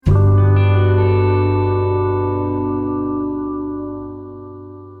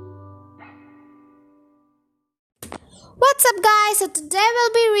What's up guys? So today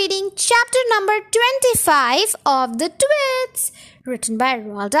we'll be reading chapter number 25 of the Twits, written by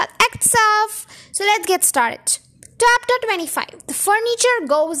Roald Dahl. So let's get started. Chapter 25. The furniture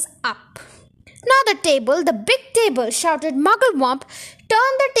goes up. Now the big table, shouted Mugglewump,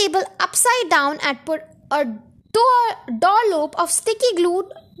 turned the table upside down and put a dollop of sticky glue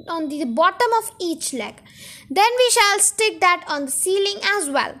on the bottom of each leg. Then we shall stick that on the ceiling as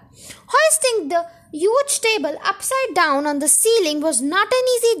well. Hoisting the huge table upside down on the ceiling was not an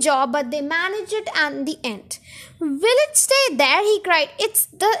easy job, but they managed it in the end. Will it stay there? He cried. Is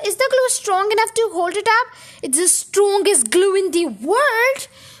the glue strong enough to hold it up? It's the strongest glue in the world,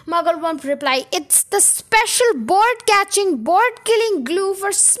 Mugglewump replied. It's the special bird-catching, bird-killing glue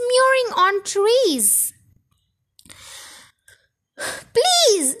for smearing on trees.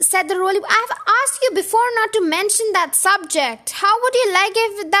 Please, said the Rolly. I have asked you before not to mention that subject. How would you like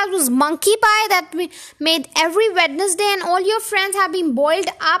if that was monkey pie that we made every Wednesday and all your friends have been boiled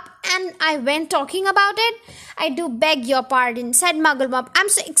up and I went talking about it? I do beg your pardon, said Mugglewump. I'm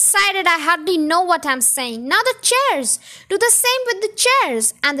so excited I hardly know what I'm saying. Now the chairs. Do the same with the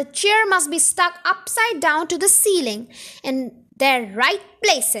chairs. And the chair must be stuck upside down to the ceiling in their right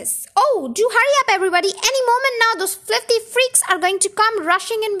places. Oh, do hurry up everybody. Any moment now those filthy freaks are going to come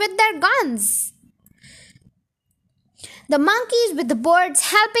rushing in with their guns. The monkeys with the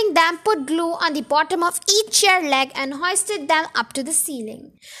birds helping them put glue on the bottom of each chair leg and hoisted them up to the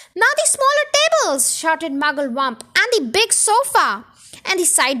ceiling. Now the smaller tables, shouted Mugglewump, and the big sofa, and the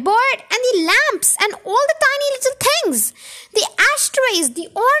sideboard, and the lamps, and all the tiny little things. The ashtrays, the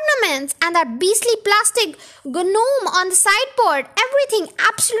ornaments, and that beastly plastic gnome on the sideboard. Everything,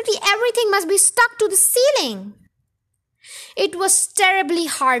 absolutely everything must be stuck to the ceiling. It was terribly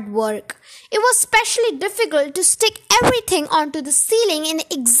hard work. It was especially difficult to stick everything onto the ceiling in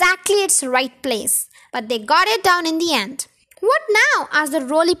exactly its right place. But they got it down in the end. What now? Asked the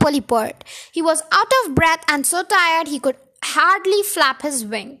roly-poly bird. He was out of breath and so tired he could hardly flap his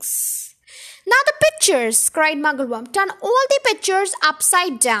wings. Now the pictures, cried Mugglewump. Turn all the pictures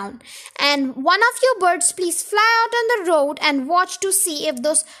upside down. And one of you birds please fly out on the road and watch to see if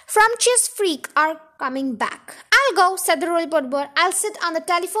those frumptuous freaks are coming back. I'll go, said the roly-poly bird. I'll sit on the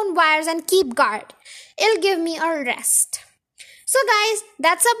telephone wires and keep guard. It'll give me a rest. So guys,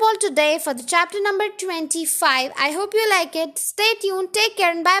 that's up all today for the chapter number 25. I hope you like it. Stay tuned, take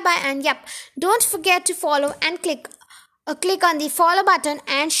care and bye-bye. And yep, don't forget to follow and click on the follow button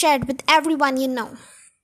and share it with everyone you know.